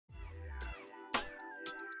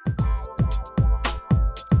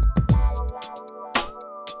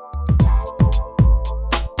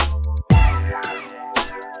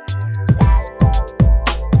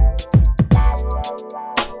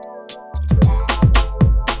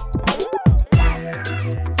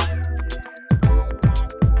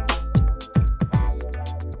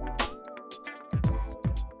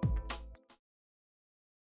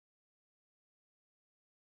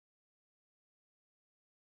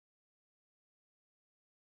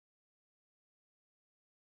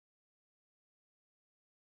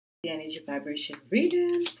energy vibration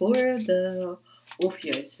reading for the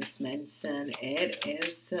OPHIUCHUS, and it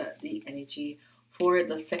is the energy for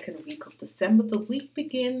the second week of December. The week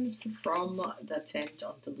begins from the 10th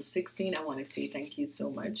until the 16th. I want to say thank you so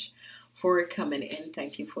much for coming in.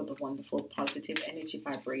 Thank you for the wonderful positive energy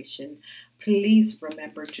vibration. Please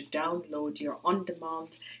remember to download your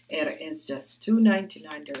on-demand. It is just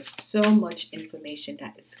 $2.99. There's so much information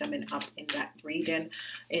that is coming up in that reading.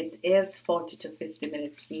 It is 40 to 50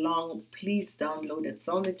 minutes long. Please download it. It's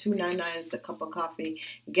only $2.99. It's a cup of coffee.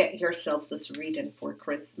 Get yourself this reading for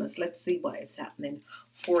Christmas. Let's see what is happening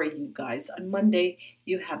for you guys. On Monday,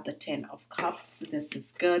 you have the 10 of Cups. This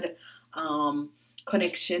is good.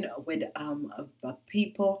 Connection with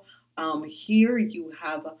people. Here you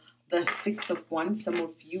have the 6 of Wands. Some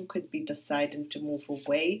of you could be deciding to move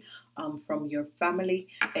away from your family.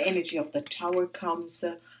 The energy of the Tower comes,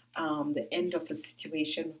 the end of a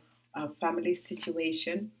situation, a family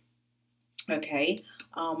situation. Okay,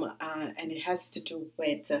 and it has to do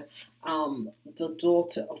with the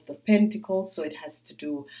daughter of the Pentacles, so it has to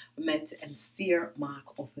do met and steer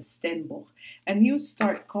mark of a Stenbock. A new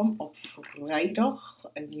start come up vrijdag,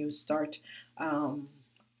 a new start, a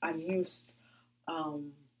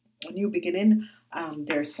new beginning.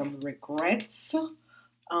 There's some regrets.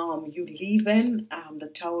 You leaving. The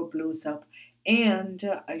Tower blows up, and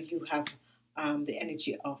you have the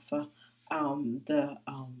energy of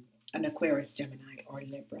an Aquarius, Gemini, or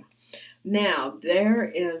Libra. Now, there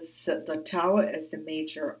is the Tower as the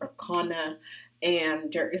major arcana,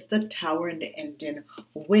 and there is the Tower in the ending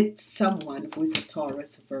with someone who is a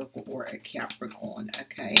Taurus, Virgo, or a Capricorn.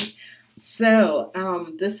 Okay, so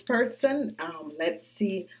this person, let's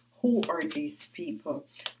see. Who are these people?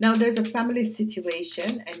 Now, there's a family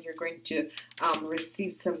situation, and you're going to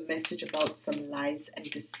receive some message about some lies and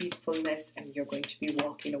deceitfulness, and you're going to be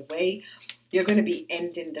walking away. You're going to be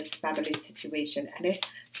ending this family situation, and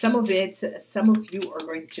some of you are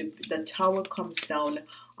going to. The Tower comes down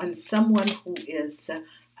on someone who is the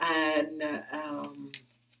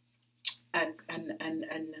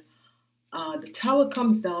Tower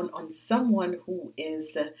comes down on someone who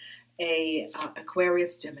is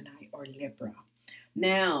Aquarius, Gemini, or Libra.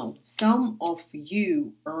 Now, some of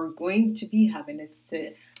you are going to be having a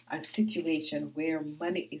situation where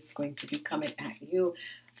money is going to be coming at you.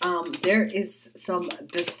 There is some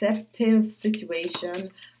deceptive situation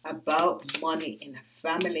about money in a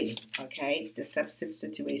family. Okay, deceptive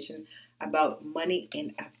situation about money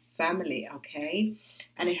in a family. Okay,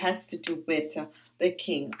 and it has to do with the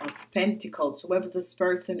King of Pentacles. Whoever this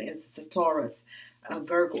person is a Taurus, a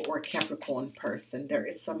Virgo, or Capricorn person. There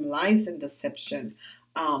is some lies and deception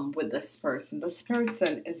with this person. This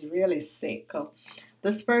person is really sick.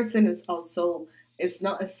 This person is also, it's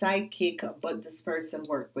not a psychic, but this person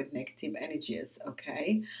works with negative energies,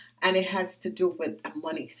 okay? And it has to do with a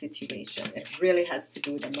money situation. It really has to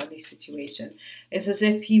do with a money situation. It's as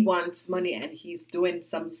if he wants money and he's doing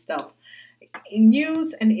some stuff.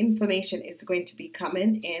 News and information is going to be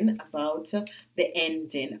coming in about the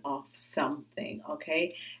ending of something,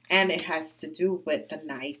 okay? And it has to do with the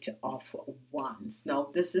Knight of Wands. Now,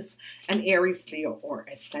 this is an Aries, Leo, or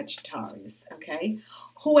a Sagittarius, okay?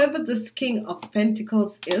 Whoever this King of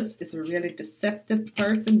Pentacles is a really deceptive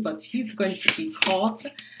person, but he's going to be caught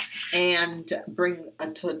and bring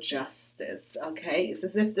to justice, okay? It's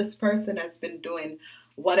as if this person has been doing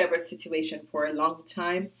whatever situation for a long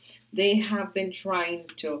time. They have been trying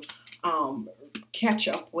to catch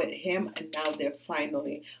up with him, and now they're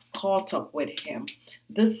finally caught up with him.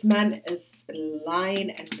 This man is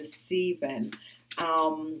lying and deceiving, a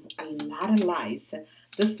lot of lies.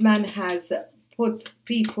 This man has put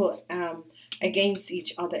people against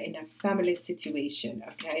each other in a family situation,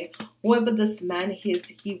 okay? Whoever this man is,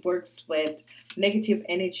 he works with negative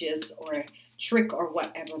energies or trick or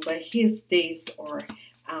whatever, but his days are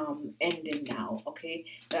ending now, okay?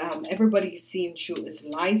 Everybody's seeing through his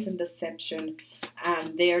lies and deception,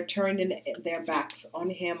 and they're turning their backs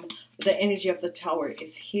on him. The energy of the Tower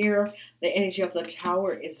is here. The energy of the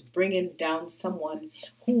Tower is bringing down someone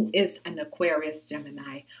who is an Aquarius,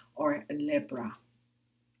 Gemini, or a Libra.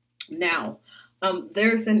 Now,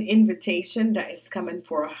 there's an invitation that is coming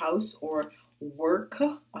for a house or work,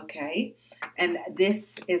 okay? And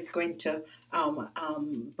this is going to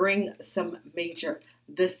bring some major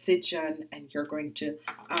decision, and you're going to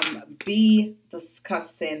be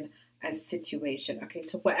discussing a situation, okay?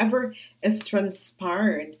 So whatever is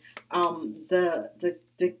transpiring,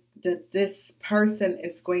 this person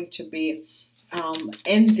is going to be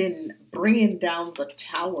ending, bringing down the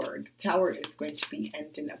tower. The tower is going to be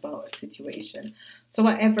ending about a situation. So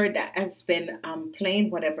whatever that has been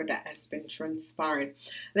playing, whatever that has been transpired,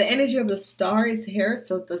 the energy of the star is here.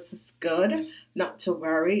 So this is good. Not to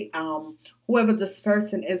worry. Whoever this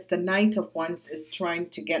person is, the Knight of Wands is trying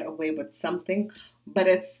to get away with something, but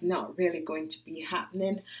it's not really going to be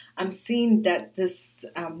happening. I'm seeing that this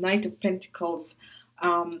Knight of Pentacles,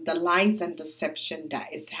 the lies and deception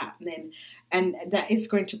that is happening, and that is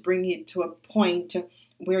going to bring you to a point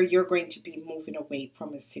where you're going to be moving away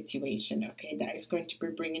from a situation. Okay, that is going to be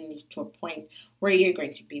bringing you to a point where you're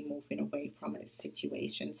going to be moving away from a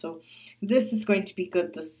situation. So this is going to be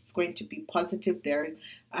good. This is going to be positive. There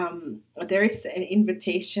is an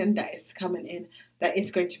invitation that is coming in that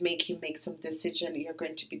is going to make you make some decision. You're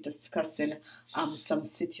going to be discussing some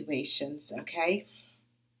situations. Okay,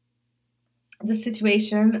 the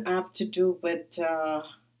situation have to do with the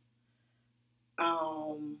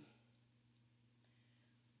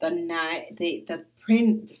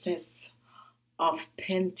Princess of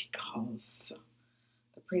Pentacles.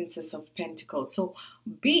 The Princess of Pentacles. So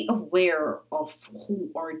be aware of who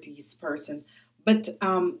are these person. But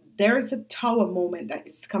there is a tower moment that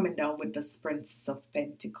is coming down with this Princess of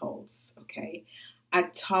Pentacles. Okay, a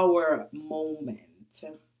tower moment,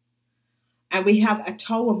 and we have a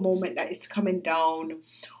tower moment that is coming down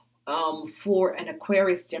for an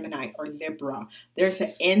Aquarius, Gemini, or Libra. There's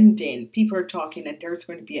an ending. People are talking, and there's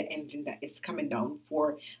going to be an ending that is coming down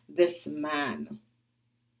for this man.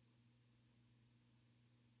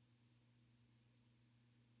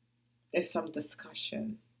 There's some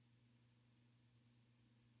discussion.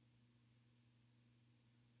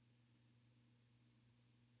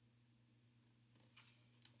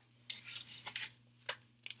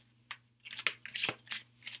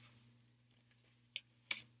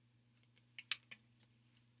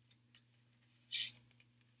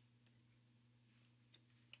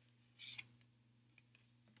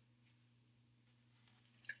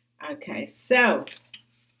 Okay, so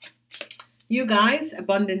you guys,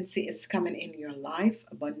 abundance is coming in your life.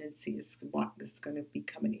 Abundance is what is going to be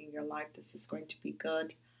coming in your life. This is going to be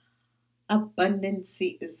good. Abundance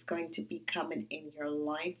is going to be coming in your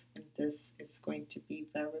life, and this is going to be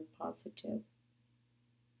very positive.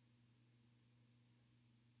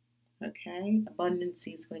 Okay, abundance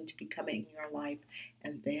is going to be coming in your life,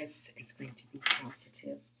 and this is going to be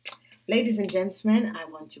positive. Ladies and gentlemen, I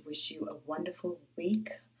want to wish you a wonderful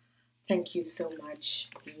week. Thank you so much.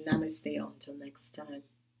 Namaste until next time.